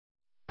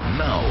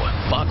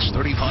Fox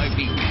 35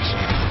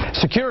 News.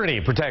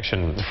 Security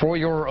protection for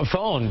your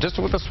phone,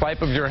 just with a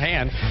swipe of your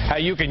hand. How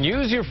you can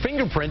use your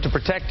fingerprint to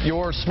protect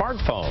your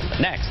smartphone.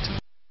 Next.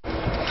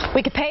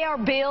 We could pay our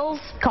bills,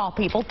 call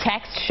people,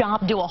 text,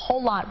 shop, do a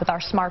whole lot with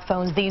our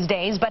smartphones these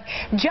days, but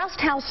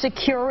just how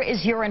secure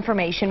is your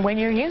information when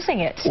you're using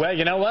it? Well,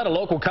 you know what? A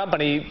local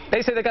company,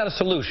 they say they got a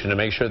solution to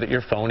make sure that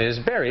your phone is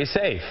very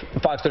safe.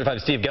 Fox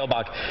 35's Steve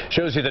Gelbach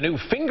shows you the new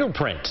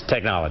fingerprint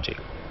technology.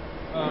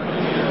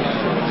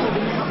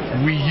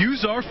 We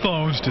use our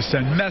phones to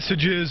send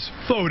messages,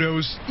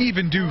 photos,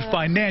 even do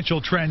financial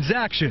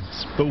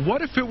transactions. But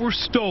what if it were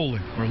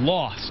stolen or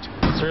lost?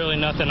 There's really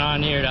nothing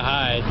on here to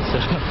hide.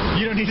 So.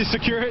 You don't need to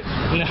secure it?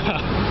 No,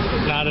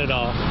 not at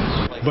all.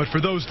 But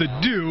for those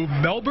that do,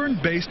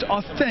 Melbourne-based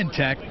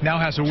AuthenTec now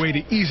has a way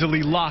to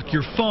easily lock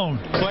your phone.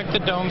 Click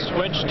the dome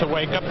switch to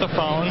wake up the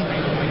phone,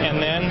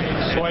 and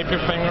then swipe your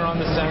finger on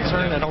the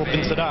sensor and it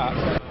opens it up.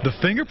 The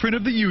fingerprint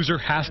of the user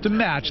has to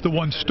match the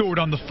one stored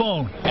on the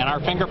phone. And our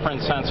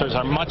fingerprint sensors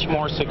are much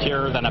more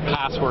secure than a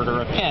password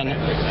or a PIN,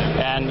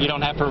 and you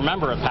don't have to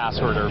remember a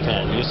password or a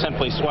PIN. You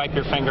simply swipe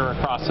your finger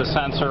across the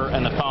sensor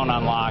and the phone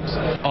unlocks.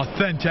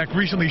 AuthenTec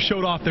recently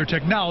showed off their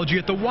technology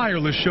at the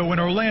Wireless Show in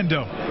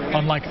Orlando.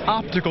 Unlike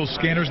optical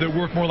scanners that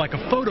work more like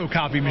a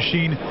photocopy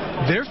machine,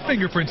 their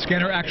fingerprint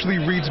scanner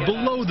actually reads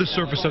below the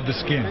surface of the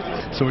skin.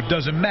 So it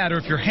doesn't matter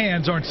if your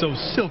hands aren't so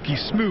silky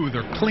smooth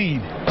or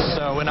clean.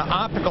 So in an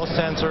optical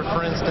sensor,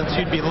 for instance,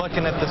 you'd be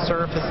looking at the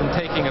surface and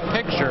taking a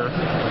picture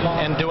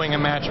and doing a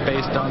match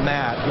based on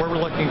that. We're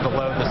looking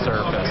below the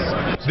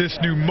surface. This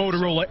new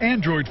Motorola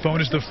Android phone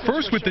is the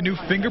first with the new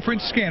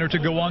fingerprint scanner to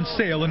go on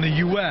sale in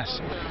the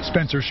U.S.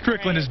 Spencer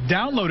Strickland has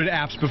downloaded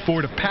apps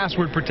before to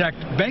password protect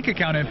bank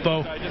account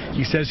info.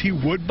 He says he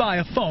would buy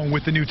a phone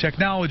with the new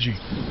technology.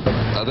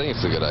 I think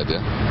it's a good idea.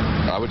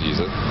 I would use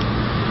it.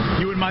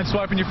 You wouldn't mind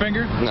swiping your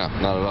finger? No,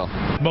 not at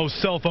all.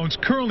 Most cell phones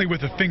currently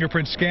with a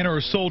fingerprint scanner are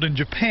sold in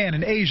Japan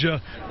and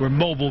Asia, where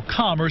mobile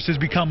commerce has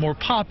become more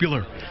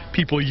popular.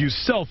 People use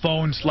cell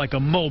phones like a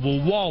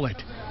mobile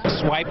wallet.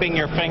 Swiping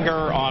your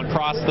finger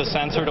across the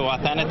sensor to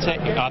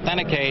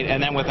authenticate,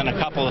 and then within a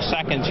couple of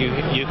seconds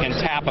you can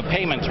tap a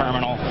payment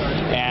terminal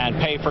and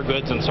pay for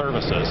goods and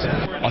services.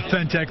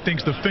 AuthenTec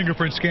thinks the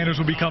fingerprint scanners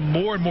will become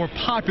more and more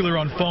popular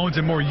on phones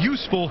and more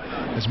useful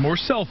as more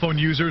cell phone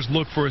users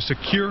look for a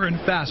secure and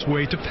fast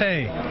way to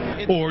pay,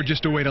 or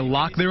just a way to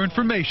lock their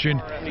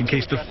information in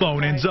case the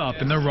phone ends up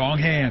in the wrong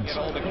hands.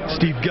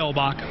 Steve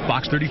Gelbach,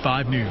 Fox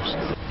 35 News.